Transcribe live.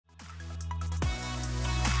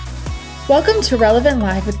Welcome to Relevant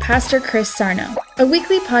Live with Pastor Chris Sarno, a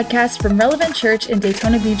weekly podcast from Relevant Church in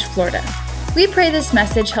Daytona Beach, Florida. We pray this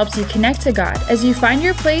message helps you connect to God as you find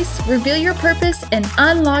your place, reveal your purpose, and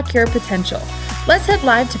unlock your potential. Let's head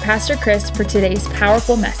live to Pastor Chris for today's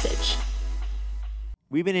powerful message.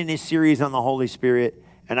 We've been in this series on the Holy Spirit,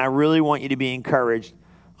 and I really want you to be encouraged.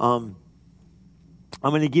 I'm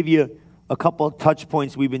going to give you a couple of touch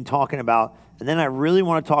points we've been talking about, and then I really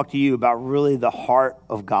want to talk to you about really the heart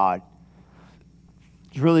of God.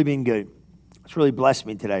 It's really been good. It's really blessed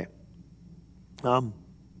me today. I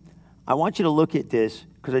want you to look at this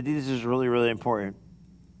because I think this is really, really important.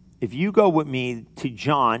 If you go with me to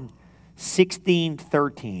John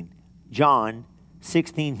 16:13, John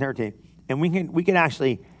 16:13, and we can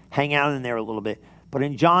actually hang out in there a little bit. But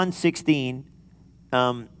in John 16,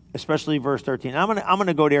 especially verse 13, I'm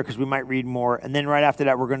gonna go there because we might read more, and then right after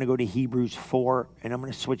that we're going to go to Hebrews 4, and I'm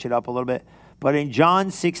going to switch it up a little bit. But in John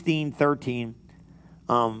 16:13,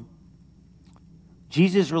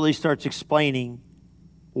 Jesus really starts explaining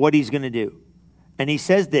what he's going to do. And he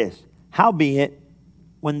says this, howbeit,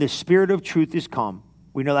 when the Spirit of truth is come,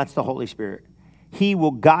 we know that's the Holy Spirit, he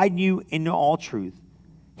will guide you into all truth.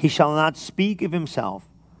 He shall not speak of himself,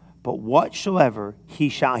 but whatsoever he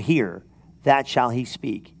shall hear, that shall he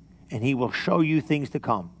speak. And he will show you things to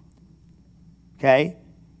come. Okay?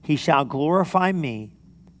 He shall glorify me,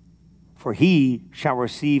 for he shall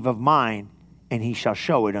receive of mine, and he shall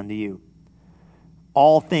show it unto you.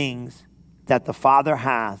 All things that the Father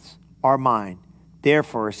hath are mine.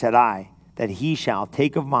 Therefore said I, that he shall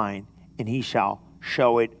take of mine, and he shall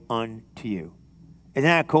show it unto you. Isn't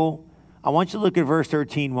that cool? I want you to look at verse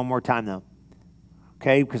 13 one more time, though.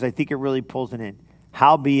 Okay? Because I think it really pulls it in.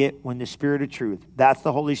 Howbeit, when the Spirit of truth, that's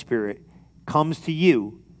the Holy Spirit, comes to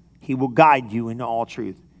you, he will guide you into all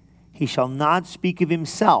truth. He shall not speak of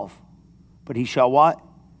himself, but he shall what?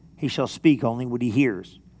 He shall speak only what he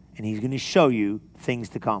hears, and he's going to show you things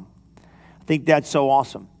to come. I think that's so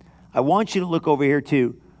awesome. I want you to look over here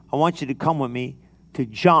too. I want you to come with me to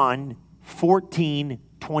John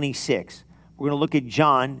 14:26. We're going to look at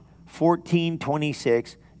John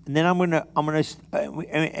 14:26, and then I'm going to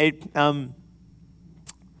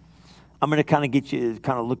kind of get you to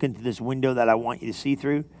kind of look into this window that I want you to see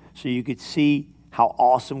through, so you could see how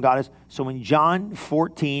awesome God is. So in John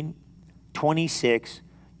 14:26,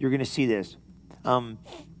 you're going to see this.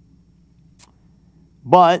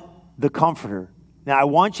 But the Comforter. Now, I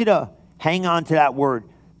want you to hang on to that word.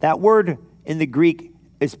 That word in the Greek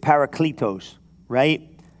is parakletos,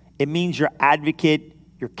 right? It means your advocate,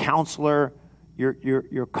 your counselor,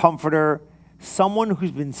 your comforter, someone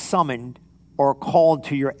who's been summoned or called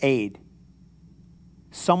to your aid.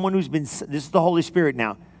 Someone who's been, this is the Holy Spirit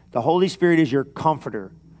now. The Holy Spirit is your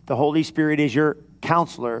comforter. The Holy Spirit is your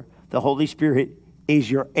counselor. The Holy Spirit is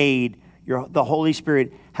your aid. The Holy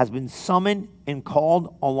Spirit has been summoned and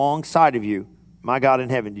called alongside of you. My God in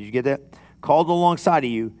heaven, did you get that? Called alongside of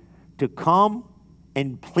you to come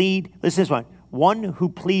and plead. Listen to this one. One who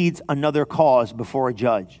pleads another cause before a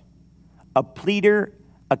judge. A pleader,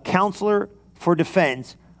 a counselor for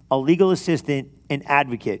defense, a legal assistant, an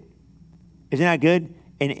advocate. Isn't that good?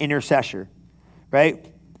 An intercessor, right?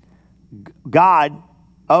 Now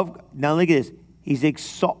look at this. He's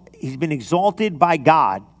been exalted by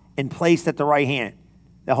God and placed at the right hand.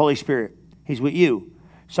 The Holy Spirit. He's with you.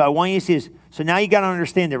 So I want you to see this. So now you got to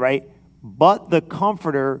understand it, right? But the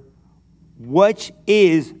Comforter, which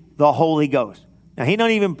is the Holy Ghost. Now he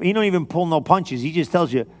don't even pull no punches. He just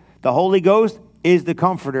tells you the Holy Ghost is the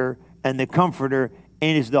Comforter, and the Comforter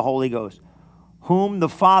is the Holy Ghost. Whom the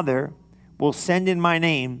Father will send in my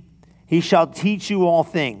name, he shall teach you all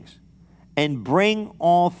things, and bring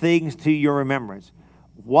all things to your remembrance,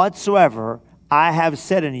 whatsoever I have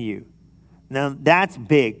said unto you. Now that's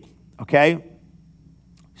big, okay?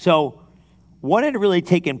 So what had really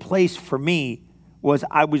taken place for me was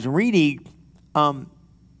I was reading the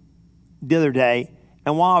other day,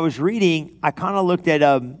 and while I was reading, I kind of looked at,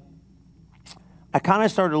 I kind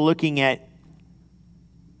of started looking at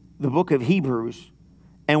the book of Hebrews,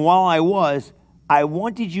 and while I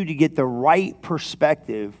wanted you to get the right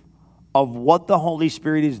perspective of what the Holy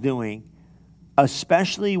Spirit is doing,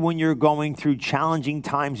 especially when you're going through challenging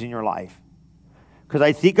times in your life. Because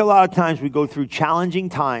I think a lot of times we go through challenging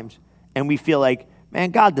times and we feel like,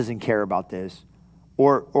 man, God doesn't care about this.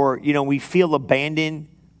 Or we feel abandoned,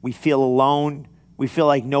 we feel alone, we feel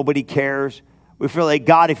like nobody cares. We feel like,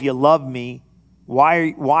 God, if you love me,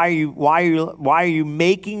 why are you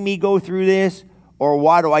making me go through this? Or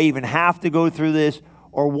why do I even have to go through this?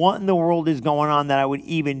 Or what in the world is going on that I would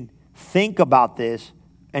even think about this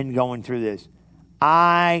and going through this?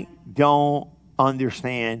 I don't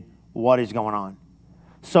understand what is going on.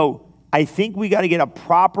 So I think we got to get a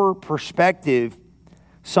proper perspective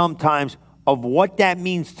sometimes of what that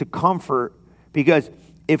means to comfort, because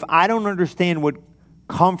if I don't understand what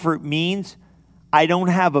comfort means, I don't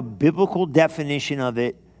have a biblical definition of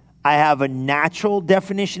it. I have a natural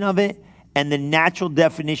definition of it, and the natural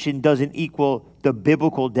definition doesn't equal the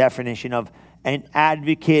biblical definition of an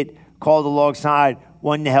advocate called alongside,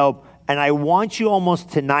 one to help. And I want you almost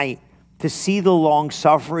tonight to see the long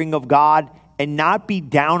suffering of God and not be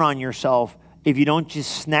down on yourself if you don't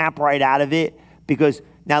just snap right out of it. Because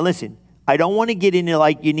now listen, I don't want to get into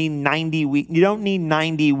like you need 90 weeks. You don't need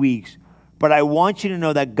 90 weeks. But I want you to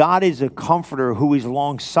know that God is a comforter who is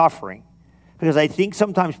long suffering. Because I think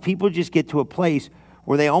sometimes people just get to a place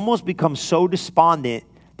where they almost become so despondent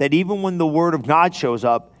that even when the word of God shows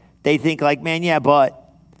up, they think like, man, yeah, but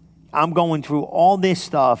I'm going through all this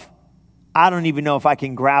stuff. I don't even know if I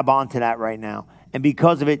can grab onto that right now. And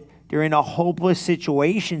because of it, they're in a hopeless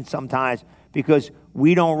situation sometimes because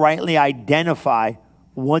we don't rightly identify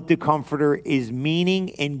what the comforter is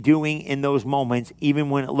meaning and doing in those moments, even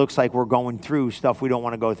when it looks like we're going through stuff we don't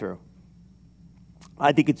want to go through.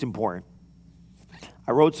 I think it's important.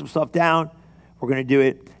 I wrote some stuff down. We're going to do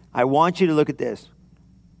it. I want you to look at this.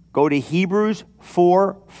 Go to Hebrews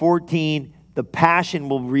 4:14. The Passion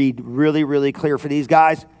will read really, really clear for these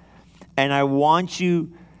guys. And I want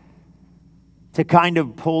you to kind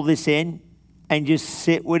of pull this in and just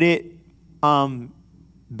sit with it,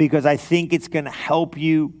 because I think it's going to help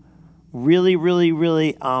you really, really,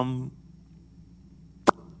 really.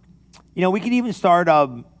 We can even start.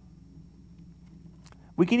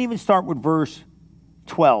 We can even start with verse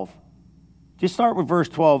 12. Just start with verse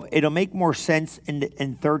 12. It'll make more sense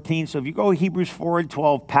in 13. So if you go Hebrews 4 and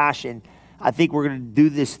 12, Passion, I think we're going to do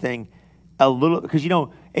this thing a little, because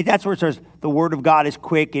that's where it says the word of God is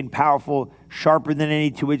quick and powerful, sharper than any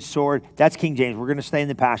two-edged sword. That's King James. We're going to stay in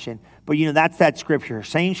the Passion. But that's that scripture.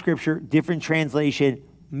 Same scripture, different translation,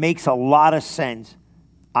 makes a lot of sense,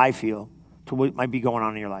 I feel, to what might be going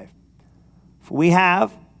on in your life. For we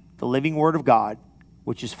have the living word of God,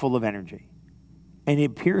 which is full of energy, and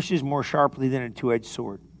it pierces more sharply than a two-edged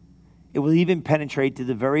sword. It will even penetrate to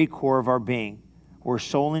the very core of our being, where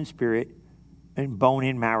soul and spirit and bone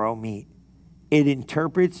and marrow meet. It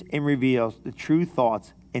interprets and reveals the true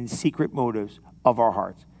thoughts and secret motives of our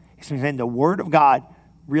hearts. So the word of God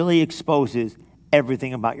really exposes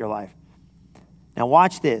everything about your life. Now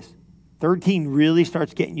watch this. 13 really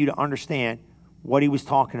starts getting you to understand what he was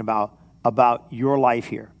talking about your life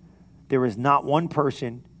here. There is not one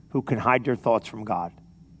person who can hide their thoughts from God.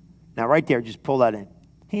 Now right there, just pull that in.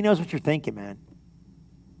 He knows what you're thinking, man.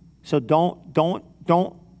 So don't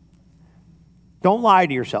lie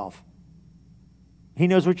to yourself. He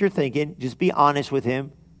knows what you're thinking. Just be honest with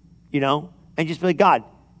him, and just be like, God,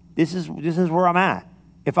 this is where I'm at.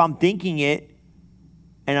 If I'm thinking it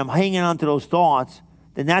and I'm hanging on to those thoughts,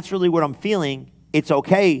 then that's really what I'm feeling. It's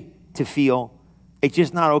okay to feel. It's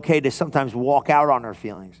just not okay to sometimes walk out on our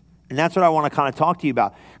feelings. And that's what I want to kind of talk to you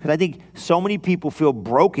about. Because I think so many people feel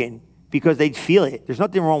broken because they feel it. There's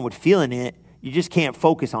nothing wrong with feeling it. You just can't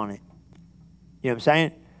focus on it. You know what I'm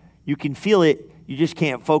saying? You can feel it. You just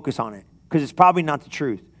can't focus on it. Because it's probably not the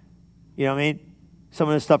truth. You know what I mean? Some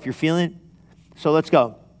of the stuff you're feeling. So let's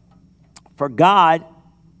go. For God,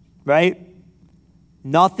 right?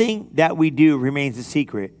 Nothing that we do remains a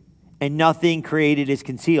secret, and nothing created is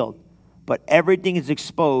concealed. But everything is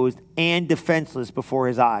exposed and defenseless before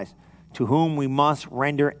his eyes, to whom we must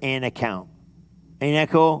render an account. Ain't that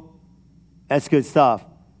cool? That's good stuff.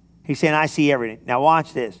 He's saying, I see everything. Now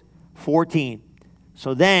watch this. 14.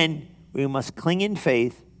 So then we must cling in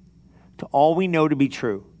faith to all we know to be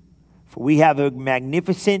true. For we have a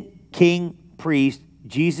magnificent king priest,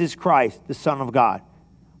 Jesus Christ, the Son of God,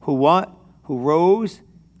 who rose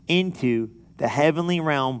into the heavenly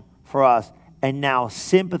realm for us and now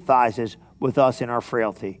sympathizes with us in our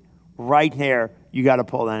frailty. Right there, you got to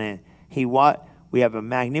pull that in. We have a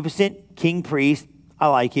magnificent king priest. I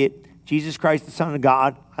like it. Jesus Christ, the Son of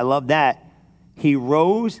God. I love that. He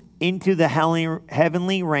rose into the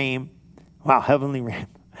heavenly realm. Wow,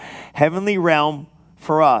 heavenly realm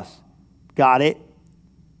for us. Got it?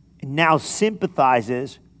 And now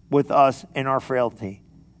sympathizes with us in our frailty.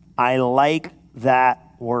 I like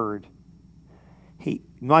that word.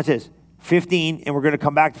 Watch this. 15, and we're going to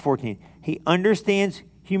come back to 14. He understands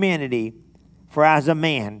humanity, for as a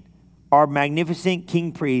man, our magnificent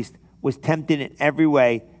king priest was tempted in every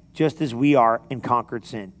way, just as we are, and conquered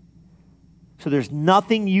sin. So there's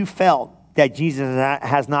nothing you felt that Jesus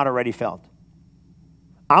has not already felt.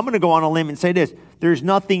 I'm going to go on a limb and say this. There's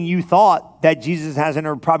nothing you thought that Jesus hasn't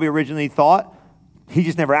or probably originally thought He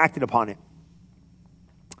just never acted upon it.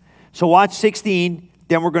 So watch 16,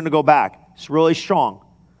 then we're going to go back. It's really strong.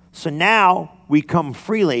 So now we come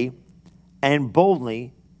freely and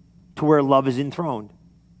boldly to where love is enthroned.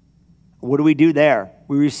 What do we do there?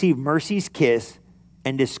 We receive mercy's kiss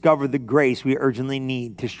and discover the grace we urgently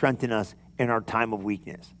need to strengthen us in our time of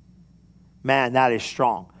weakness. Man, that is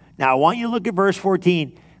strong. Now, I want you to look at verse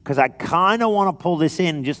 14 because I kind of want to pull this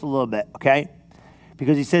in just a little bit, okay?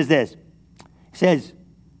 Because he says this. He says,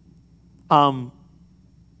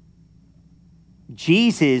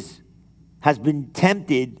 Jesus has been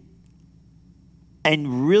tempted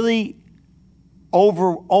and really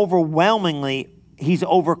overwhelmingly, he's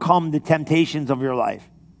overcome the temptations of your life,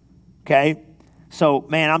 okay? So,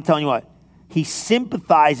 man, I'm telling you what, he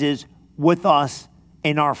sympathizes with us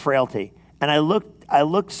in our frailty. And I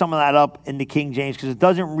looked some of that up in the King James because it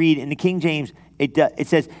doesn't read, in the King James, it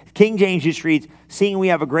says, King James just reads, seeing we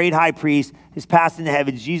have a great high priest, is passed into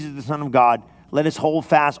heavens, Jesus the Son of God, let us hold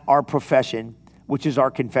fast our profession, which is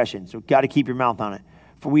our confession. So got to keep your mouth on it.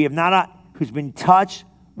 For we have not, who's been touched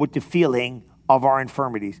with the feeling of our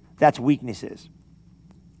infirmities. That's weaknesses.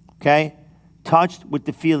 Okay? Touched with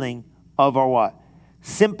the feeling of our what?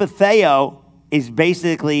 Sympatheo is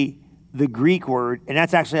basically the Greek word, and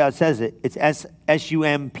that's actually how it says it. It's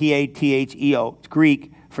S-U-M-P-A-T-H-E-O. It's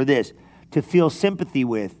Greek for this. To feel sympathy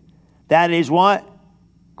with. That is what?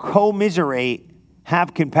 Commiserate,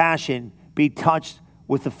 have compassion, be touched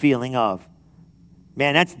with the feeling of.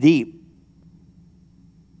 Man, that's deep.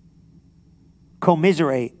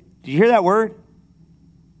 Commiserate. Did you hear that word?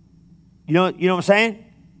 You know what I'm saying?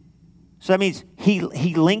 So that means he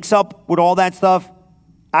links up with all that stuff.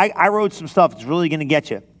 I wrote some stuff that's really going to get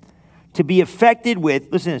you. To be affected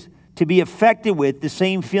with, listen to this, to be affected with the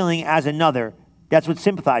same feeling as another. That's what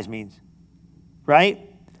sympathize means, right?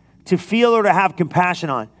 To feel or to have compassion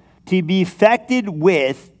on. To be affected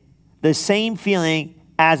with the same feeling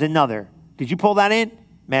as another. Did you pull that in?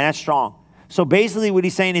 Man, that's strong. So basically what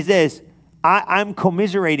he's saying is this, I'm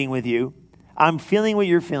commiserating with you. I'm feeling what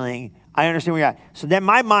you're feeling. I understand what you're at. So then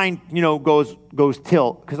my mind, goes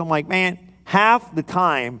tilt. Because I'm like, man, half the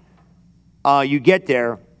time you get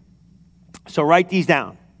there. So write these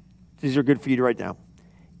down. These are good for you to write down.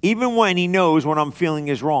 Even when he knows what I'm feeling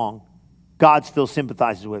is wrong, God still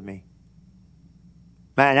sympathizes with me.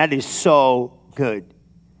 Man, that is so good.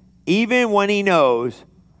 Even when he knows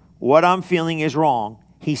what I'm feeling is wrong,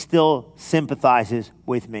 he still sympathizes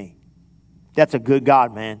with me. That's a good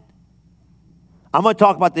God, man. I'm going to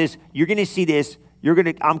talk about this. You're going to see this.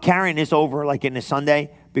 I'm carrying this over like in a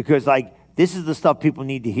Sunday because like this is the stuff people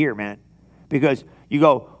need to hear, man. Because you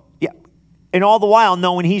go, yeah, and all the while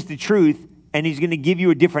knowing he's the truth and he's going to give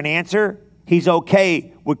you a different answer, he's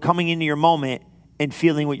okay with coming into your moment and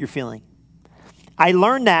feeling what you're feeling. I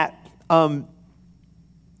learned that, and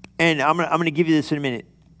I'm going to give you this in a minute.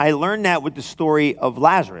 I learned that with the story of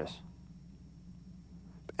Lazarus.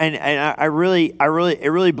 And it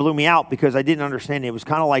really blew me out because I didn't understand it. It was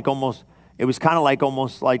kind of like almost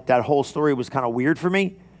like that whole story was kind of weird for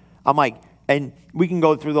me. I'm like, and we can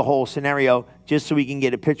go through the whole scenario just so we can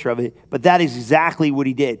get a picture of it. But that is exactly what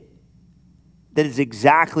he did. That is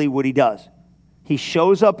exactly what he does. He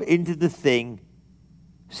shows up into the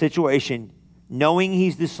situation, knowing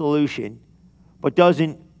he's the solution, but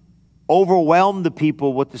doesn't overwhelm the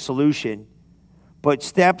people with the solution, but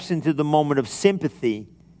steps into the moment of sympathy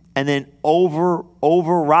and then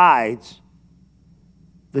overrides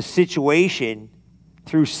the situation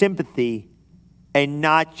through sympathy and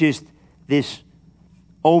not just this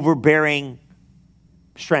overbearing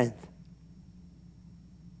strength.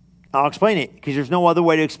 I'll explain it because there's no other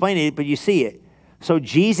way to explain it, but you see it. So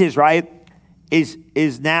Jesus, right,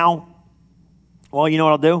 is now, well, you know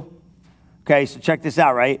what I'll do? Okay, so check this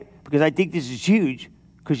out, right? Because I think this is huge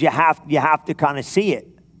because you have to kind of see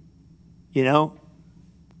it, you know?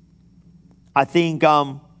 I think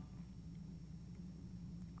if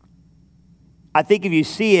you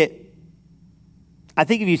see it,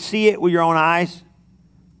 with your own eyes,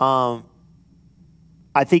 I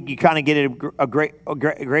think you kind of get a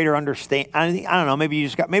greater understanding. I don't know. Maybe we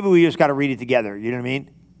just got to read it together. You know what I mean?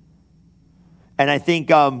 And I think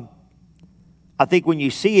when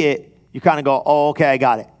you see it, you kind of go, "Oh, okay, I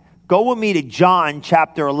got it." Go with me to John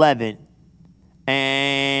chapter 11,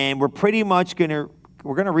 and we're gonna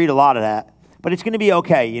read a lot of that, but it's gonna be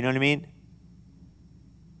okay. You know what I mean?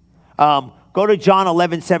 Go to John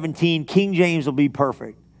 11:17. King James will be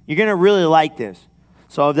perfect. You're gonna really like this.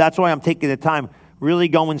 So that's why I'm taking the time, really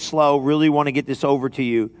going slow. Really want to get this over to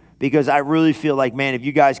you because I really feel like, man, if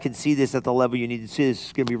you guys can see this at the level you need to see this,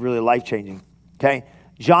 it's gonna be really life changing. Okay,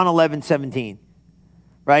 John 11:17.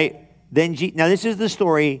 Right? Now this is the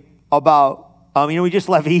story about, we just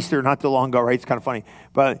left Easter not too long ago, right? It's kind of funny.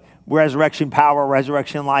 But resurrection power,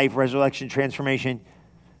 resurrection life, resurrection transformation.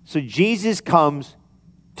 So Jesus comes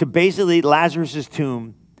to basically Lazarus'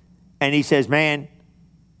 tomb, and he says, man,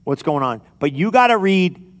 what's going on? But you got to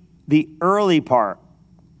read the early part.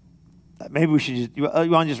 Maybe we should you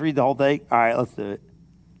want to just read the whole thing? All right, let's do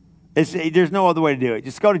it. There's no other way to do it.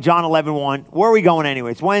 Just go to John 11:1. Where are we going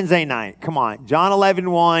anyway? It's Wednesday night. Come on. John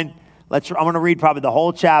 11:1. I'm going to read probably the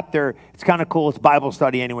whole chapter. It's kind of cool. It's Bible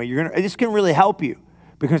study anyway. This can really help you.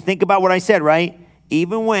 Because think about what I said, right?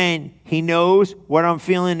 Even when he knows what I'm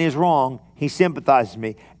feeling is wrong, he sympathizes with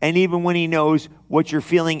me. And even when he knows what you're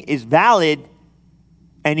feeling is valid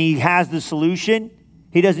and he has the solution,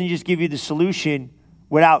 he doesn't just give you the solution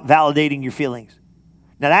without validating your feelings.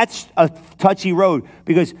 Now, that's a touchy road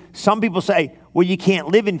because some people say, well, you can't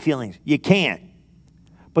live in feelings. You can't.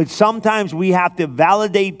 But sometimes we have to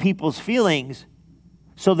validate people's feelings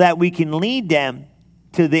so that we can lead them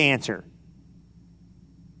to the answer.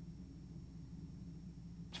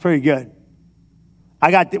 It's pretty good.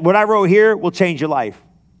 What I wrote here will change your life.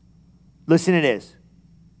 Listen to this.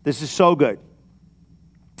 This is so good.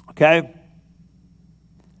 Okay?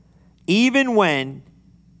 Even when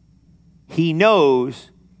he knows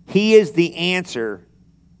he is the answer,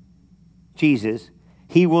 Jesus,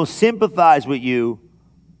 he will sympathize with you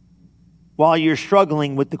while you're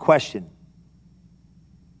struggling with the question.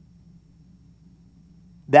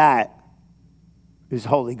 That is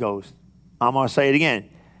Holy Ghost. I'm going to say it again.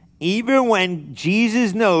 Even when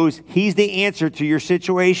Jesus knows he's the answer to your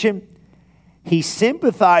situation, he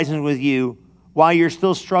sympathizes with you while you're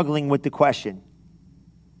still struggling with the question.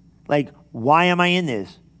 Like, why am I in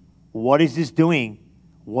this? What is this doing?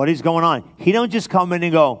 What is going on? He don't just come in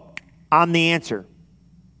and go, I'm the answer.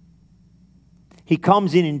 He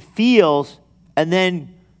comes in and feels and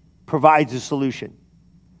then provides a solution.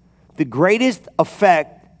 The greatest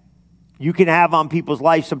effect you can have on people's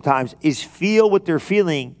life sometimes is feel what they're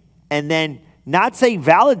feeling and then not say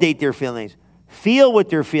validate their feelings, feel what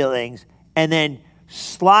they're feelings and then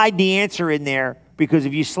slide the answer in there, because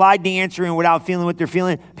if you slide the answer in without feeling what they're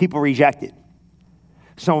feeling, people reject it.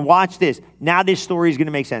 So watch this. Now this story is going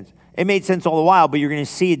to make sense. It made sense all the while, but you're going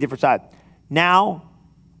to see a different side. Now,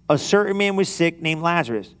 a certain man was sick named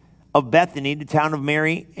Lazarus of Bethany, the town of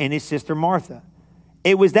Mary and his sister Martha.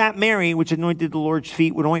 It was that Mary which anointed the Lord's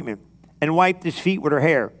feet with ointment and wiped his feet with her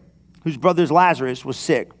hair, whose brother Lazarus was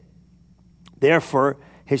sick. Therefore,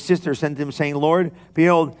 his sister sent him, saying, Lord,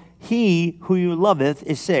 behold, he who you loveth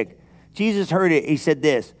is sick. Jesus heard it. He said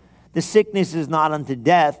this, the sickness is not unto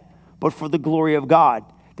death, but for the glory of God,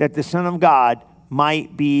 that the Son of God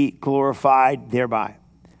might be glorified thereby.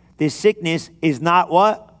 This sickness is not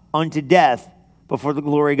what? Unto death, but for the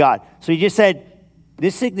glory of God. So he just said,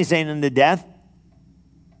 this sickness ain't unto death.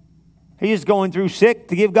 He's just going through sick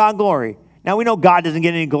to give God glory. Now we know God doesn't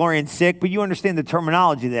get any glory in sick, but you understand the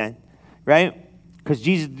terminology then, right? Because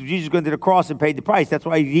Jesus went to the cross and paid the price. That's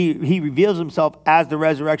why he reveals himself as the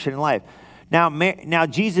resurrection and life. Now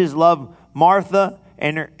Jesus loved Martha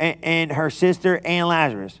and her sister and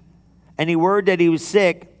Lazarus. And he word that he was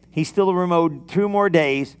sick, he still remained 2 more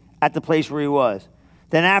days at the place where he was.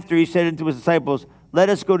 Then after he said unto his disciples, let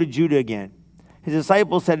us go to Judah again. His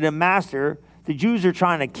disciples said to him, Master, the Jews are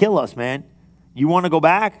trying to kill us, man. You want to go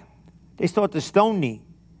back? They sought to stone thee.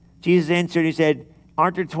 Jesus answered, he said,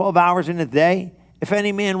 aren't there 12 hours in a day? If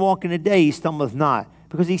any man walk in the day, he stumbleth not,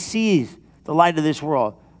 because he sees the light of this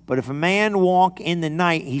world. But if a man walk in the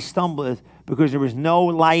night, he stumbleth, because there is no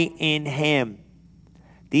light in him.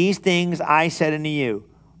 These things I said unto you.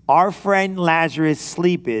 Our friend Lazarus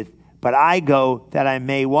sleepeth, but I go that I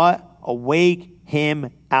may what? Awake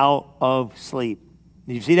him out of sleep.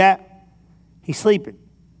 Did you see that? He's sleeping.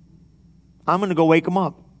 I'm going to go wake him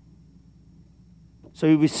up. So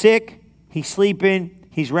he was sick, he's sleeping,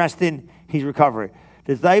 he's resting, he's recovering.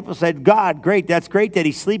 The disciples said, God, great, that's great that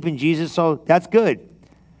he's sleeping, Jesus, so that's good.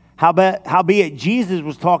 Howbeit Jesus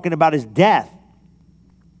was talking about his death.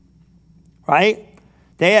 Right?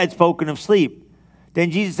 They had spoken of sleep.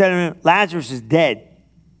 Then Jesus said to him, Lazarus is dead.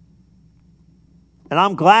 And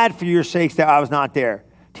I'm glad for your sakes that I was not there,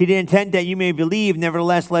 to the intent that you may believe,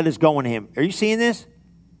 nevertheless let us go unto him. Are you seeing this?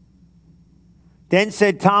 Then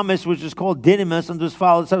said Thomas, which is called Didymus, unto his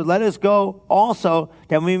father, said, let us go also,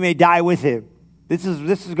 that we may die with him. This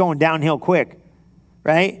is going downhill quick,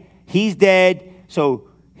 right? He's dead, so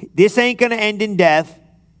this ain't going to end in death.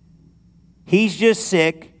 He's just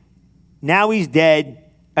sick. Now he's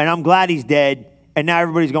dead, and I'm glad he's dead, and now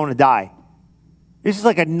everybody's going to die. This is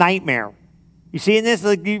like a nightmare. You seeing this?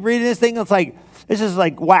 Like, you reading this thing? It's like, this is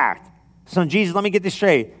like whacked. So Jesus, let me get this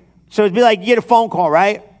straight. So it'd be like you get a phone call,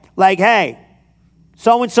 right? Like, hey,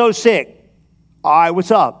 so-and-so's sick. All right,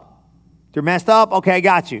 what's up? They're messed up? Okay, I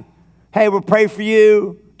got you. Hey, we'll pray for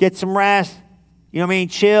you. Get some rest. You know what I mean?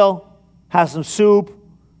 Chill. Have some soup.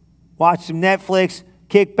 Watch some Netflix.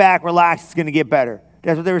 Kick back, relax. It's going to get better.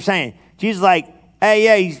 That's what they were saying. Jesus is like, hey,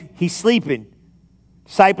 yeah, he's sleeping.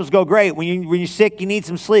 Disciples go, great. When you're sick, you need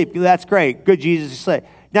some sleep. That's great. Good, Jesus is asleep.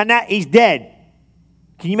 Now, he's dead.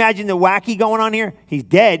 Can you imagine the wacky going on here? He's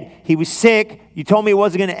dead. He was sick. You told me it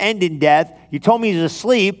wasn't going to end in death. You told me he's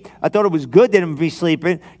asleep. I thought it was good that him be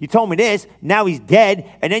sleeping. You told me this. Now he's dead.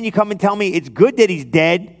 And then you come and tell me it's good that he's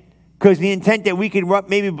dead because the intent that we can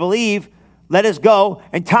maybe believe, let us go.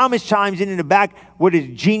 And Thomas chimes in the back with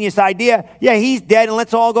his genius idea. Yeah, he's dead, and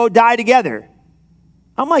let's all go die together.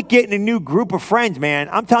 I'm like getting a new group of friends, man.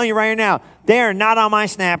 I'm telling you right now, they are not on my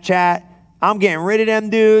Snapchat. I'm getting rid of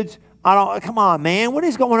them dudes. Come on, man. What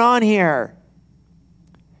is going on here?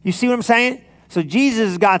 You see what I'm saying? So Jesus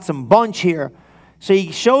has got some bunch here. So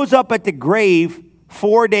he shows up at the grave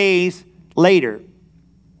 4 days later.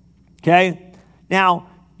 Okay? Now,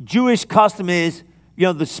 Jewish custom is,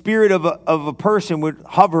 the spirit of a person would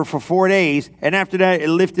hover for 4 days, and after that, it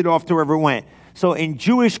lifted off to wherever it went. So in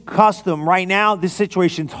Jewish custom right now, this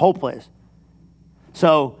situation's hopeless.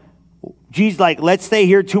 So Jesus like, let's stay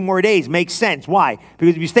here 2 more days. Makes sense. Why?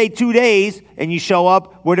 Because if you stay 2 days and you show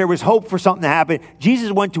up where there was hope for something to happen,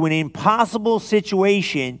 Jesus went to an impossible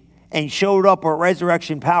situation and showed up with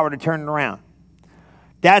resurrection power to turn it around.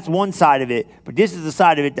 That's one side of it. But this is the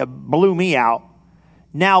side of it that blew me out.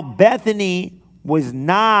 Now Bethany was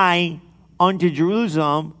nigh unto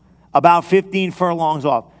Jerusalem, about 15 furlongs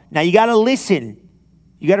off. Now you got to listen.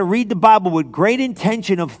 You got to read the Bible with great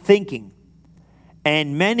intention of thinking.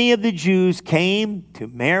 And many of the Jews came to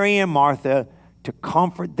Mary and Martha to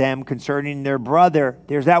comfort them concerning their brother.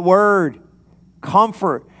 There's that word,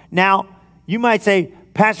 comfort. Now, you might say,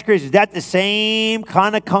 Pastor Chris, is that the same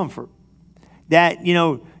kind of comfort that,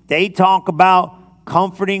 they talk about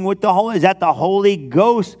comforting with the Holy? Is that the Holy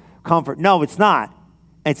Ghost comfort? No, it's not.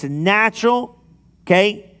 It's a natural,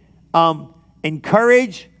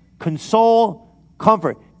 encourage, console,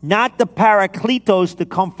 comfort. Not the parakletos, the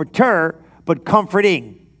comforter, but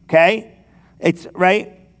comforting, okay? It's,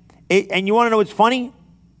 right? And you want to know what's funny?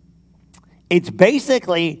 It's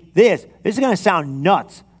basically this. This is going to sound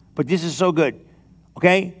nuts, but this is so good,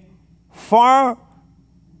 okay?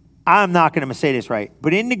 I'm not going to say this right,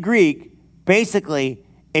 but in the Greek, basically,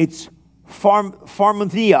 it's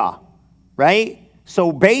pharmathia, right?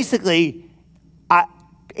 So basically,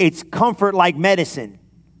 it's comfort like medicine.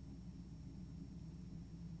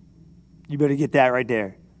 You better get that right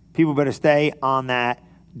there. People better stay on that.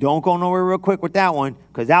 Don't go nowhere real quick with that one,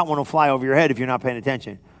 because that one will fly over your head if you're not paying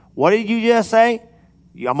attention. What did you just say?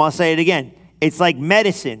 I'm going to say it again. It's like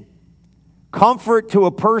medicine. Comfort to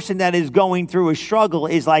a person that is going through a struggle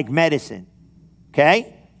is like medicine.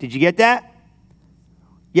 Okay? Did you get that?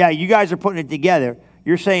 Yeah, you guys are putting it together.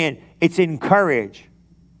 You're saying it's encourage.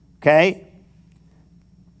 Okay?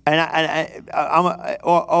 And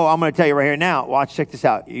I'm going to tell you right here now. Watch, check this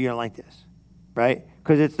out. You're going to like this. Right?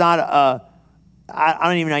 Because it's not I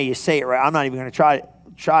don't even know how you say it right. I'm not even going to try.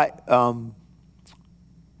 I'm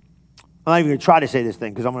not even going to try to say this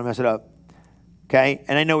thing because I'm going to mess it up. Okay?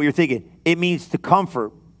 And I know what you're thinking. It means to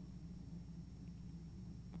comfort.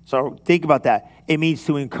 So think about that. It means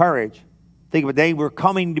to encourage. Think about it. They were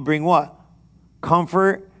coming to bring what?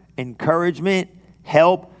 Comfort, encouragement,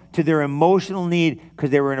 help to their emotional need because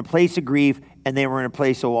they were in a place of grief and they were in a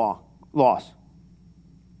place of loss.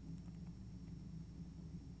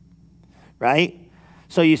 Right?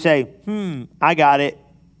 So you say, I got it.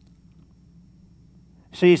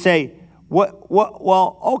 So you say,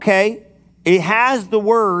 well, okay. It has the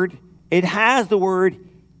word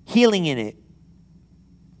healing in it.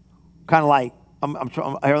 Kind of like,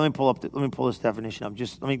 let me pull this definition up.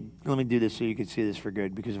 Just let me do this so you can see this for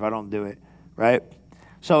good, because if I don't do it, right?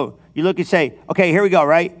 So you look and say, okay, here we go,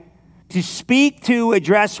 right? To speak to,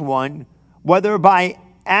 address one, whether by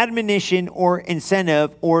admonition or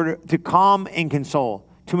incentive, or to calm and console,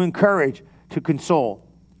 to encourage, to console,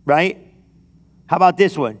 right? How about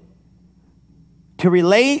this one? To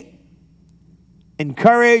relate,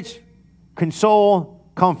 encourage, console,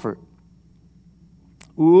 comfort.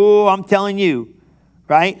 Ooh, I'm telling you,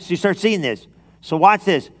 right? So you start seeing this. So watch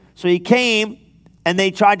this. So he came and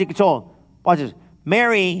they tried to console. Watch this.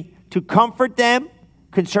 Mary, to comfort them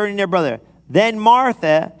concerning their brother. Then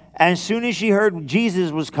Martha, as soon as she heard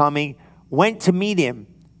Jesus was coming, went to meet him.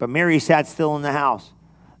 But Mary sat still in the house.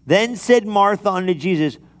 Then said Martha unto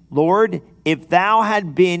Jesus, Lord, if thou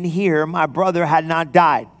had been here, my brother had not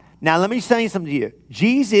died. Now, let me say something to you.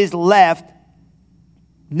 Jesus left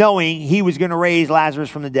knowing he was going to raise Lazarus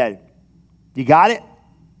from the dead. You got it?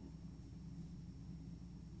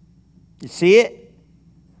 You see it?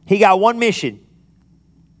 He got one mission.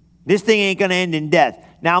 This thing ain't going to end in death.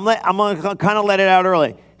 Now, I'm going to kind of let it out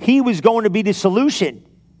early. He was going to be the solution.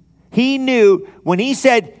 He knew when he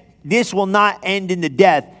said, this will not end in the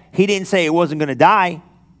death, he didn't say it wasn't going to die.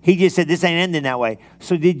 He just said, this ain't ending that way.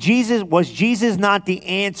 So was Jesus not the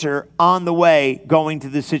answer on the way going to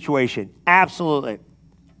the situation? Absolutely.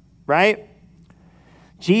 Right?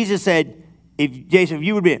 Jesus said, if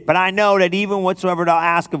you would be, but I know that even whatsoever thou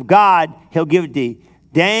ask of God, he'll give it thee.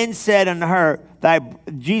 Then said unto her,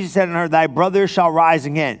 Jesus said unto her, thy brother shall rise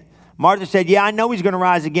again. Martha said, yeah, I know he's going to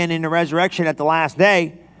rise again in the resurrection at the last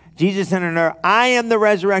day. Jesus said unto her, I am the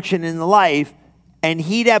resurrection and the life, and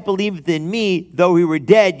he that believeth in me, though he were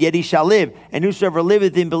dead, yet he shall live. And whosoever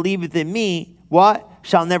liveth and believeth in me, what?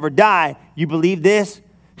 Shall never die. You believe this?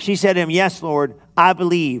 She said to him, yes, Lord, I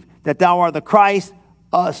believe that thou art the Christ,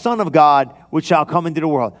 Son of God, which shall come into the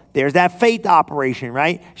world. There's that faith operation,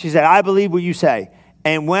 right? She said, I believe what you say.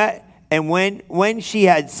 And when she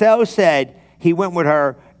had so said, he went with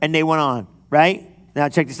her, and they went on, right? Now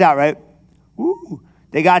check this out, right? Woo.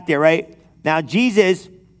 They got there, right? Now Jesus,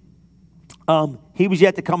 he was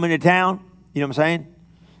yet to come into town. You know what I'm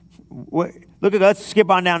saying? Let's skip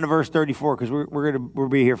on down to verse 34 because we'll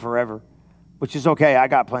be here forever, which is okay. I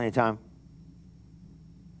got plenty of time.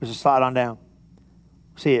 Let's just slide on down.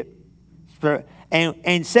 See it.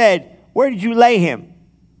 And said, where did you lay him?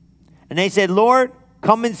 And they said, Lord,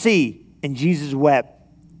 come and see. And Jesus wept.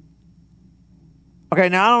 Okay,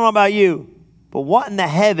 now I don't know about you, but what in the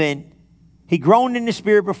heaven? He groaned in the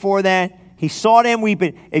spirit before that. He saw them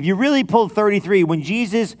weeping. If you really pulled 33, when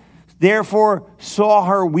Jesus therefore saw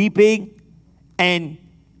her weeping and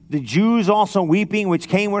the Jews also weeping, which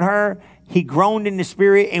came with her, he groaned in the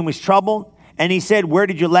spirit and was troubled. And he said, where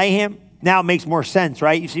did you lay him? Now it makes more sense,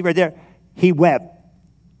 right? You see right there? He wept.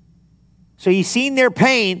 So he's seen their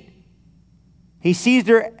pain. He sees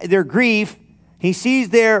their grief. He sees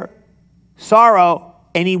their sorrow,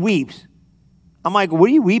 and he weeps. I'm like, what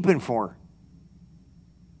are you weeping for?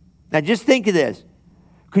 Now just think of this.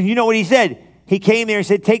 Because you know what he said? He came there and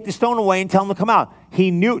said, take the stone away and tell him to come out. He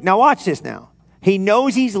knew. Now watch this now. He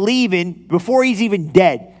knows he's leaving before he's even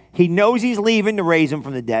dead. He knows he's leaving to raise him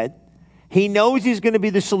from the dead. He knows he's going to be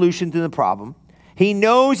the solution to the problem. He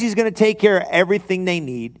knows he's going to take care of everything they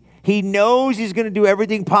need. He knows he's going to do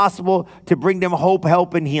everything possible to bring them hope,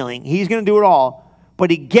 help, and healing. He's going to do it all.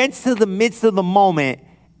 But he gets to the midst of the moment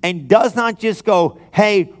and does not just go,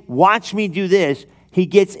 hey, watch me do this. He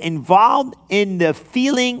gets involved in the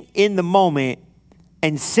feeling in the moment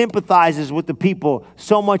and sympathizes with the people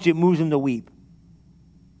so much it moves him to weep.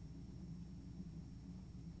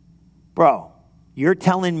 Bro, you're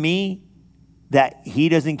telling me that he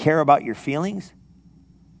doesn't care about your feelings?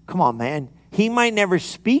 Come on, man. He might never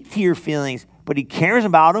speak to your feelings, but he cares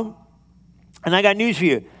about them. And I got news for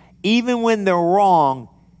you. Even when they're wrong,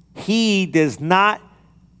 he does not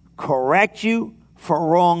correct you for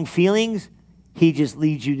wrong feelings. He just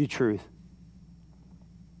leads you to truth.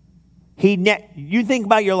 You think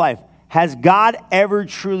about your life. Has God ever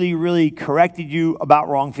truly, really corrected you about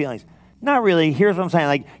wrong feelings? Not really. Here's what I'm saying.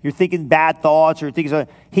 Like you're thinking bad thoughts or things like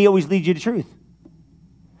that. He always leads you to truth.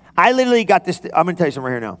 I literally got this. I'm going to tell you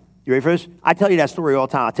something right here now. You ready for this? I tell you that story all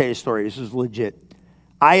the time. I'll tell you the story. This is legit.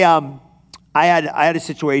 I had a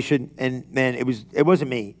situation, and man, it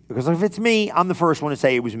wasn't me. Because if it's me, I'm the first one to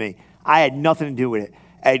say it was me. I had nothing to do with it.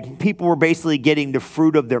 And people were basically getting the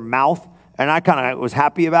fruit of their mouth, and I kind of was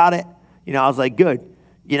happy about it. You know, I was like, good.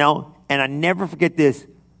 You know, and I never forget this.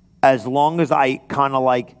 As long as I kind of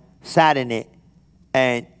like sat in it,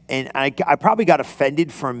 and I probably got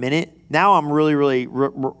offended for a minute. Now I'm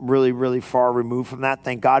really far removed from that,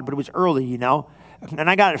 thank God. But it was early, you know, and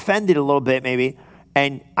I got offended a little bit maybe,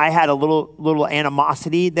 and I had a little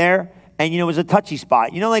animosity there, and you know, it was a touchy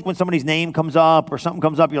spot. You know, like when somebody's name comes up or something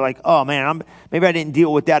comes up, you're like, oh man, maybe I didn't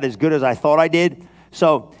deal with that as good as I thought I did.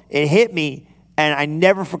 So it hit me, and I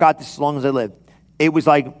never forgot this as long as I lived. It was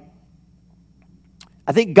like,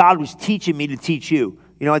 I think God was teaching me to teach you.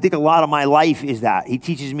 You know, I think a lot of my life is that. He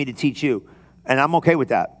teaches me to teach you. And I'm okay with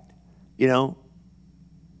that. You know?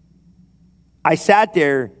 I sat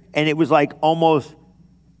there and it was like almost,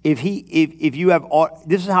 if you have,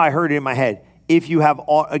 this is how I heard it in my head. If you have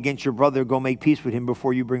aught against your brother, go make peace with him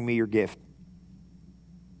before you bring me your gift.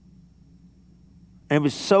 And it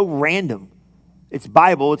was so random. It's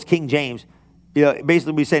Bible, it's King James. You know,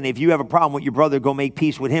 basically we're saying, if you have a problem with your brother, go make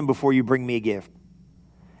peace with him before you bring me a gift.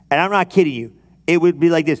 And I'm not kidding you. it would be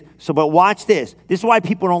like this. So, but watch this. This is why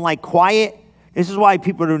people don't like quiet. This is why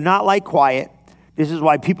people do not like quiet. This is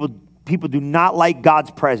why people do not like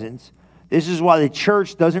God's presence. This is why the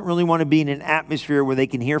church doesn't really want to be in an atmosphere where they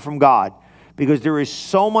can hear from God, because there is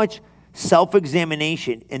so much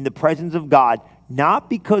self-examination in the presence of God, not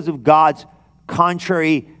because of God's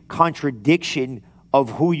contradiction of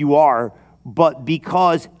who you are, but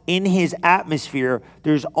because in his atmosphere,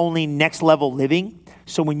 there's only next level living.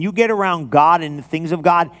 So when you get around God and the things of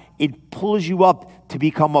God, it pulls you up to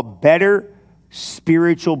become a better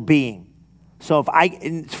spiritual being. So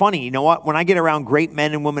and it's funny, you know what? When I get around great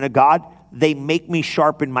men and women of God, they make me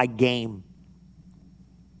sharpen my game.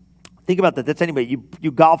 Think about that. That's anybody.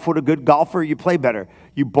 You golf with a good golfer, you play better.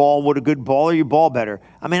 You ball with a good baller, you ball better.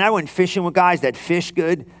 I mean, I went fishing with guys that fish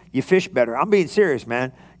good, you fish better. I'm being serious,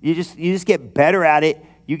 man. You just get better at it.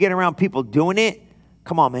 You get around people doing it.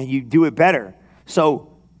 Come on, man, you do it better.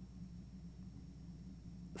 So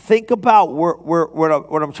think about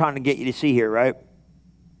what I'm trying to get you to see here, right?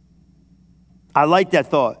 I like that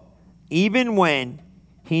thought. Even when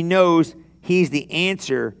he knows he's the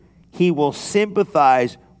answer, he will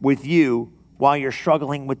sympathize with you while you're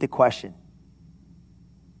struggling with the question.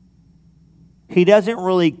 He doesn't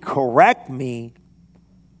really correct me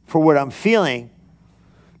for what I'm feeling.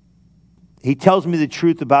 He tells me the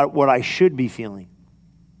truth about what I should be feeling.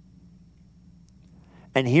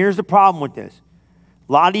 And here's the problem with this.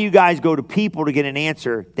 A lot of you guys go to people to get an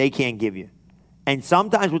answer they can't give you. And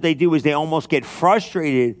sometimes what they do is they almost get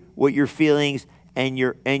frustrated with your feelings and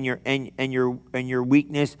your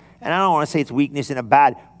weakness. And I don't want to say it's weakness in a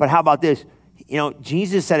bad, but how about this? You know,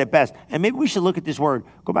 Jesus said it best. And maybe we should look at this word.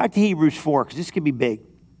 Go back to Hebrews 4, because this could be big.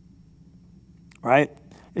 Right?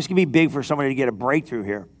 This could be big for somebody to get a breakthrough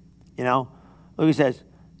here. You know? Look what it says.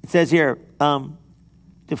 It says here,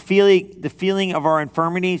 the feeling of our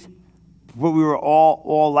infirmities, what we were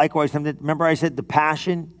all likewise. Remember I said the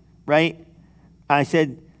passion, right? I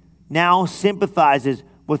said, now sympathizes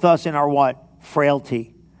with us in our what?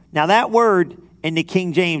 Frailty. Now that word in the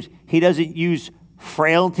King James, he doesn't use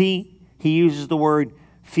frailty. He uses the word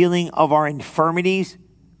feeling of our infirmities,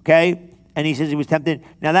 okay? And he says he was tempted.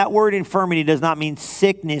 Now that word infirmity does not mean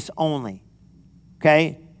sickness only,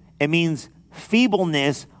 okay? It means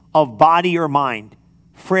feebleness of body or mind,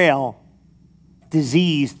 frail,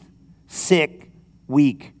 diseased, sick,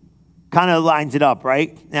 weak. Kind of lines it up,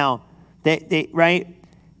 right? Now, the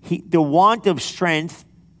want of strength,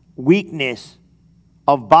 weakness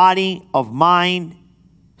of body, of mind.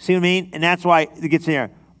 See what I mean? And that's why it gets in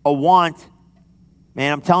there. A want,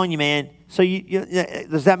 man, I'm telling you, man. So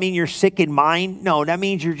does that mean you're sick in mind? No, that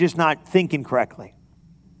means you're just not thinking correctly.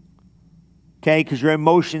 Okay? Because your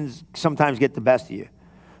emotions sometimes get the best of you.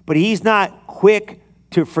 But he's not quick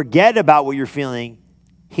to forget about what you're feeling.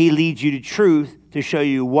 He leads you to truth to show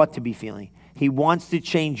you what to be feeling. He wants to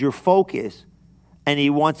change your focus, and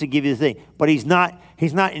he wants to give you the thing. But he's not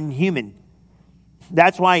inhuman.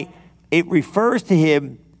 That's why it refers to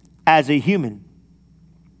him as a human,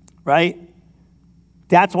 right?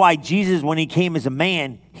 That's why Jesus, when he came as a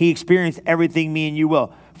man, he experienced everything me and you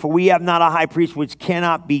will. For we have not a high priest which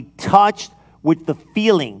cannot be touched with the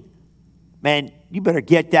feeling. Man, you better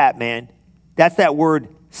get that, man. That's that word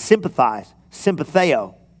sympathize,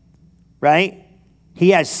 sympatheo, right?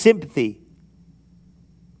 He has sympathy.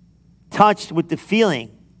 Touched with the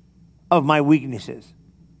feeling of my weaknesses.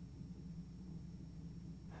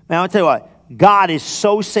 Now, I'll tell you what. God is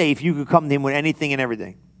so safe, you could come to him with anything and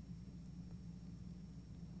everything.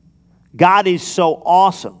 God is so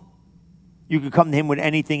awesome, you could come to him with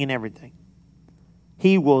anything and everything.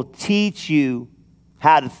 He will teach you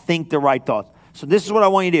how to think the right thoughts. So this is what I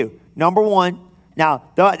want you to do. Number one,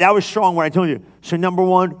 now, that was strong what I told you. So number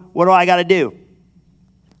one, what do I got to do?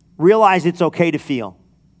 Realize it's okay to feel.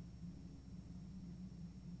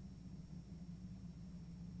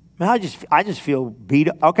 Man, I just feel beat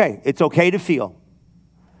up. Okay, it's okay to feel.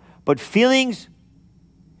 But feelings,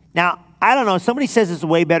 now, I don't know, somebody says it's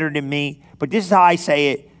way better than me, but this is how I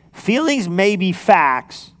say it. Feelings may be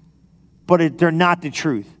facts, but they're not the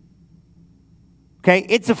truth. Okay,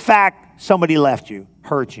 it's a fact somebody left you,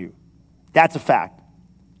 hurt you. That's a fact,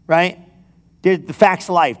 right? The facts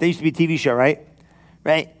of life. There used to be a TV show, right?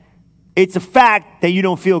 Right? It's a fact that you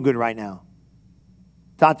don't feel good right now.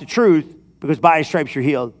 It's not the truth, because by his stripes you're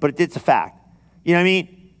healed, but it's a fact. You know what I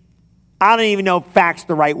mean? I don't even know if fact's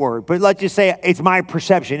the right word, but let's just say it's my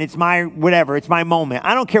perception, it's my whatever, it's my moment.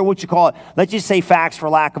 I don't care what you call it. Let's just say facts for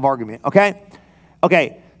lack of argument, okay?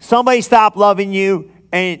 Okay, somebody stopped loving you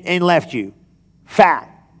and left you. Fact.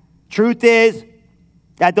 Truth is,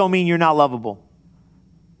 that don't mean you're not lovable.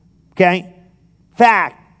 Okay?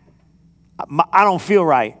 Fact. I don't feel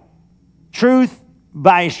right. Truth,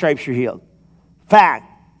 by his stripes you're healed. Fact,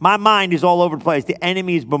 my mind is all over the place. The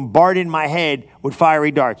enemy is bombarding my head with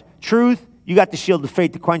fiery darts. Truth, you got the shield of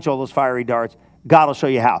faith to quench all those fiery darts. God will show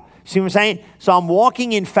you how. See what I'm saying? So I'm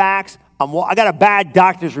walking in facts. I got a bad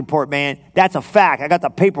doctor's report, man. That's a fact. I got the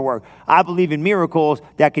paperwork. I believe in miracles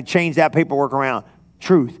that could change that paperwork around.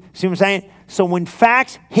 Truth. See what I'm saying? So when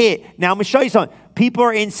facts hit, now I'm going to show you something. People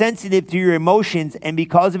are insensitive to your emotions, and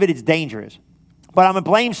because of it, it's dangerous. But I'm going to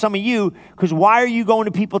blame some of you, because why are you going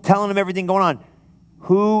to people telling them everything going on?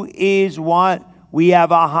 Who is what? We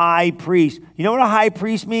have a high priest. You know what a high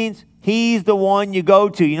priest means? He's the one you go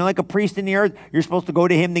to. You know, like a priest in the earth, you're supposed to go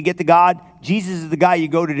to him to get to God. Jesus is the guy you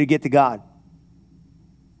go to get to God.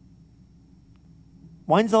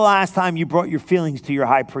 When's the last time you brought your feelings to your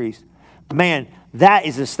high priest? Man, that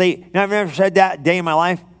is a state. You know, I've never said that day in my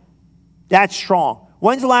life. That's strong.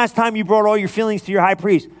 When's the last time you brought all your feelings to your high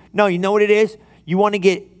priest? No, you know what it is? You want to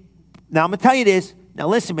get, now I'm going to tell you this. Now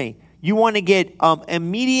listen to me. You want to get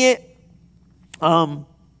immediate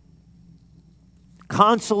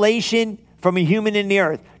consolation from a human in the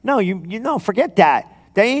earth. No, you forget that.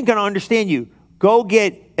 They ain't going to understand you. Go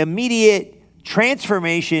get immediate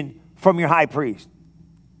transformation from your high priest.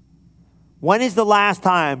 When is the last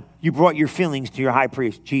time you brought your feelings to your high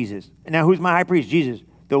priest? Jesus. And now who's my high priest? Jesus.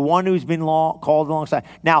 The one who's been called alongside.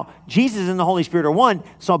 Now, Jesus and the Holy Spirit are one.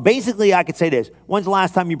 So basically, I could say this. When's the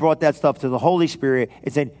last time you brought that stuff to the Holy Spirit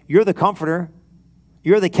and said, you're the comforter,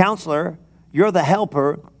 you're the counselor, you're the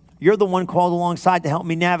helper, you're the one called alongside to help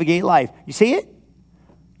me navigate life. You see it?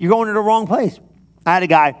 You're going to the wrong place. I had a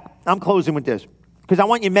guy, I'm closing with this, because I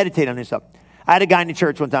want you to meditate on this stuff. I had a guy in the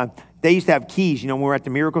church one time. They used to have keys, when we were at the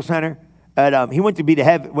Miracle Center. He went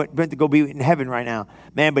to go be in heaven right now,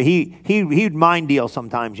 man. But he'd mind deal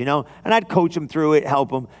sometimes, and I'd coach him through it,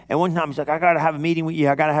 help him. And one time he's like, I got to have a meeting with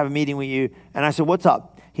you. And I said, what's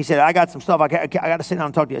up? He said, I got some stuff. I got to sit down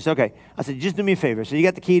and talk to you. I said, okay. I said, just do me a favor. So you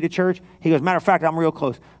got the key to church? He goes, matter of fact, I'm real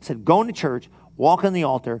close. I said, go into church, walk on the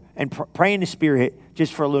altar, and pray in the Spirit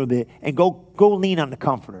just for a little bit, and go lean on the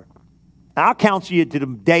Comforter. And I'll counsel you to the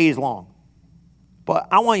day is long. But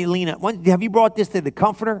I want you to lean on. Have you brought this to the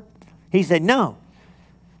Comforter? He said, no.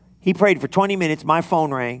 He prayed for 20 minutes. My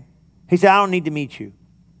phone rang. He said, I don't need to meet you.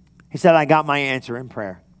 He said, I got my answer in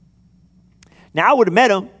prayer. Now, I would have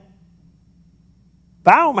met him,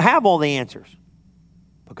 but I don't have all the answers.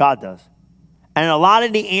 But God does. And a lot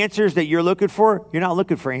of the answers that you're looking for, you're not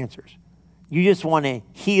looking for answers. You just want to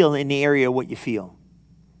heal in the area of what you feel.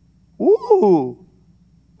 Ooh.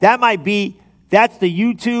 That's the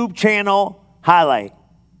YouTube channel highlight.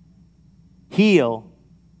 Heal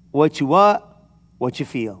what you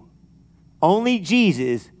feel. Only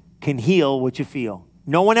Jesus can heal what you feel.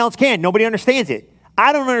 No one else can. Nobody understands it.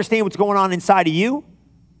 I don't understand what's going on inside of you.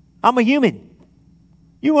 I'm a human.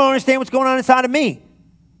 You won't understand what's going on inside of me.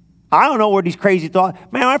 I don't know where these crazy thoughts.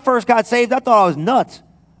 Man, when I first got saved, I thought I was nuts.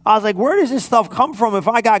 I was like, where does this stuff come from if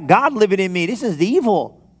I got God living in me? This is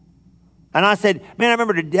evil. And I said, man, I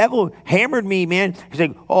remember the devil hammered me, man. He's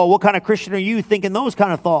like, oh, what kind of Christian are you thinking those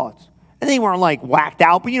kind of thoughts? And they weren't like whacked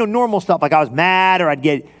out, but normal stuff. Like I was mad, or I'd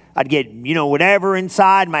get whatever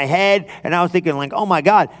inside my head. And I was thinking like, oh my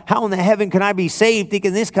God, how in the heaven can I be saved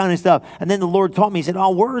thinking this kind of stuff? And then the Lord taught me, he said,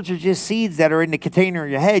 all words are just seeds that are in the container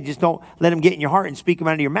of your head. Just don't let them get in your heart and speak them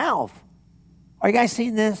out of your mouth. Are you guys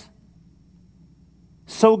seeing this?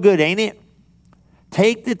 So good, ain't it?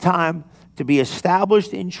 Take the time to be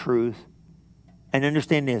established in truth and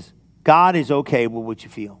understand this. God is okay with what you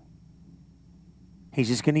feel. He's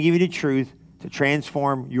just going to give you the truth to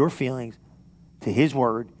transform your feelings to his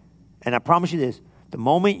word. And I promise you this, the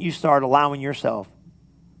moment you start allowing yourself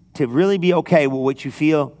to really be okay with what you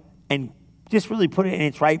feel and just really put it in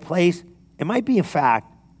its right place, it might be a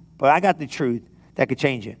fact, but I got the truth that could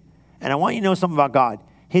change it. And I want you to know something about God.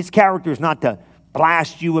 His character is not to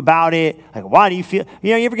blast you about it. Like, why do you feel?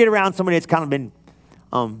 You ever get around somebody that's kind of been,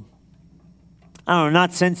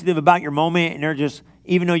 not sensitive about your moment, and they're just,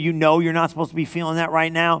 even though you're not supposed to be feeling that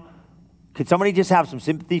right now, could somebody just have some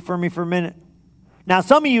sympathy for me for a minute? Now,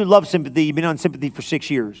 some of you love sympathy. You've been on sympathy for 6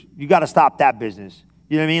 years. You got to stop that business.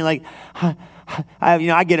 You know what I mean? Like,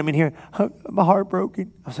 I get them in here. My heart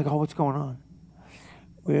broken. I was like, oh, what's going on?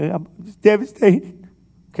 Well, I'm just devastated.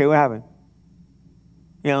 Okay, what happened?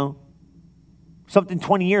 Something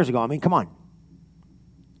 20 years ago. I mean, come on.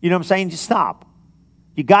 You know what I'm saying? Just stop.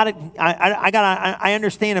 You got it. I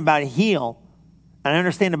understand about heal, and I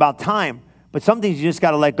understand about time, but some things you just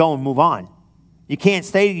got to let go and move on. You can't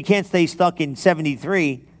stay stuck in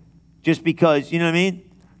 73 just because, you know what I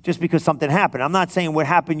mean? Just because something happened. I'm not saying what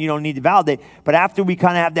happened you don't need to validate, but after we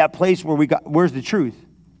kind of have that place where where's the truth?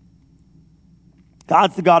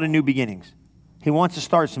 God's the God of new beginnings. He wants to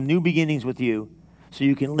start some new beginnings with you so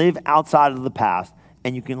you can live outside of the past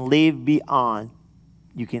and you can live beyond.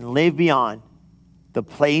 You can live beyond the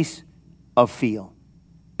place of feel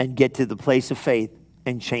and get to the place of faith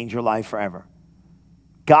and change your life forever.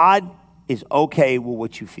 God is okay with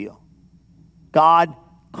what you feel. God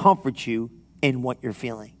comforts you in what you're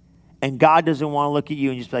feeling. And God doesn't want to look at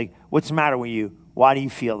you and just be like, what's the matter with you? Why do you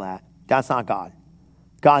feel that? That's not God.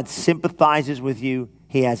 God sympathizes with you.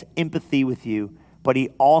 He has empathy with you. But he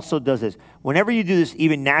also does this. Whenever you do this,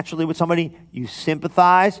 even naturally with somebody, you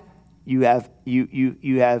sympathize. You have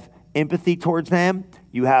empathy towards them.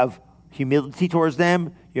 You have humility towards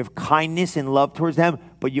them. You have kindness and love towards them.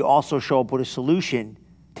 But you also show up with a solution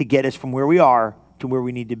to get us from where we are to where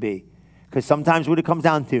we need to be. Because sometimes what it comes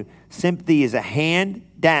down to, sympathy is a hand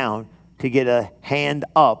down to get a hand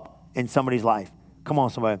up in somebody's life. Come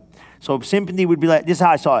on, somebody. So sympathy would be like, this is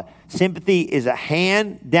how I saw it. Sympathy is a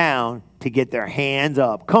hand down to get their hands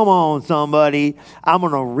up. Come on, somebody. I'm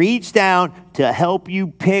going to reach down to help you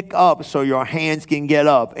pick up so your hands can get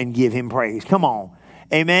up and give him praise. Come on.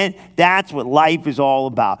 Amen. That's what life is all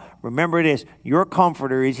about. Remember this, your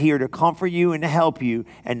comforter is here to comfort you and to help you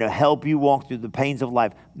walk through the pains of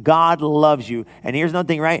life. God loves you. And here's another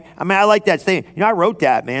thing, right? I mean, I like that statement. I wrote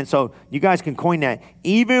that, man. So you guys can coin that.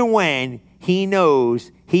 Even when he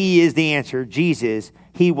knows he is the answer, Jesus,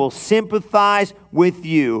 he will sympathize with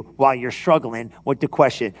you while you're struggling with the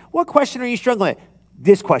question. What question are you struggling with?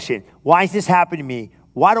 This question. Why is this happening to me?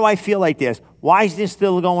 Why do I feel like this? Why is this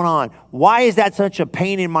still going on? Why is that such a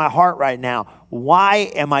pain in my heart right now?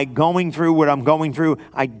 Why am I going through what I'm going through?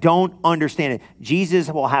 I don't understand it. Jesus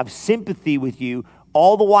will have sympathy with you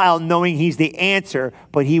all the while knowing he's the answer,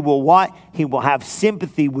 but he will what? He will have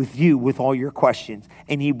sympathy with you with all your questions.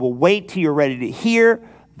 And he will wait till you're ready to hear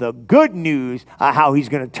the good news of how he's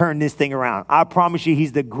going to turn this thing around. I promise you,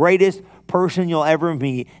 he's the greatest person you'll ever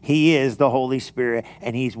meet. He is the Holy Spirit,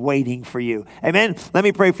 and he's waiting for you. Amen. Let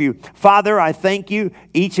me pray for you. Father, I thank you,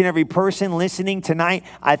 each and every person listening tonight.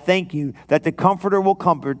 I thank you that the Comforter will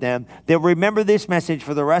comfort them. They'll remember this message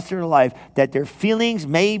for the rest of their life, that their feelings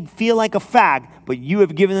may feel like a fact, but you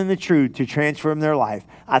have given them the truth to transform their life.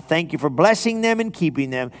 I thank you for blessing them and keeping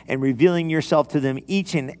them and revealing yourself to them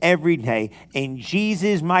each and every day. In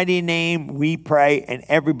Jesus' mighty name we pray, and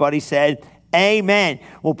everybody said, amen.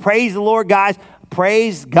 Well, praise the Lord, guys.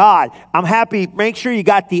 Praise God. I'm happy. Make sure you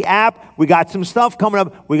got the app. We got some stuff coming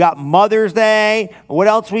up. We got Mother's Day. What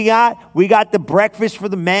else we got? We got the breakfast for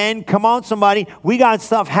the men. Come on, somebody. We got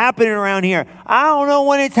stuff happening around here. I don't know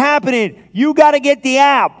when it's happening. You got to get the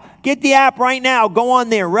app. Get the app right now. Go on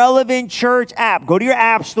there. Relevant Church app. Go to your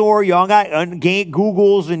app store. Y'all got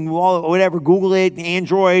Googles and whatever. Google it,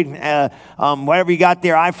 Android, whatever you got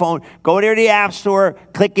there, iPhone. Go there to the app store.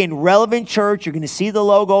 Click in Relevant Church. You're going to see the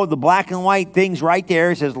logo, the black and white things right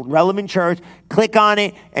there. It says Relevant Church. Click on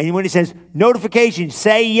it. And when it says notifications,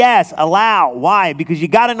 say yes, allow. Why? Because you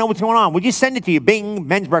got to know what's going on. We'll just send it to you. Bing,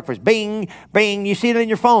 men's breakfast. Bing, bing. You see it on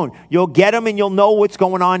your phone. You'll get them and you'll know what's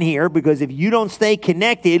going on here, because if you don't stay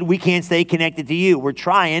connected, we can't stay connected to you. We're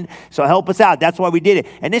trying, so help us out. That's why we did it.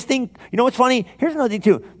 And this thing, you know what's funny? Here's another thing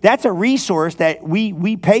too. That's a resource that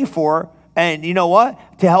we pay for, and you know what?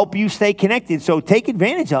 To help you stay connected. So take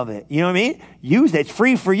advantage of it. You know what I mean? Use it. It's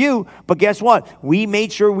free for you. But guess what? We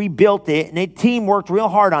made sure we built it, and the team worked real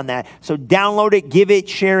hard on that. So download it, give it,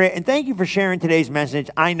 share it. And thank you for sharing today's message.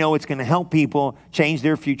 I know it's going to help people change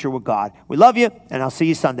their future with God. We love you, and I'll see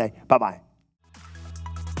you Sunday. Bye-bye.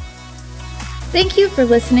 Thank you for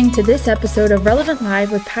listening to this episode of Relevant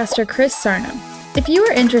Live with Pastor Chris Sarno. If you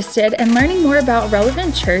are interested in learning more about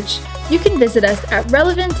Relevant Church, you can visit us at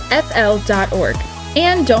relevantfl.org.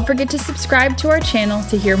 And don't forget to subscribe to our channel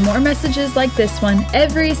to hear more messages like this one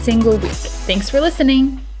every single week. Thanks for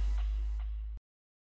listening.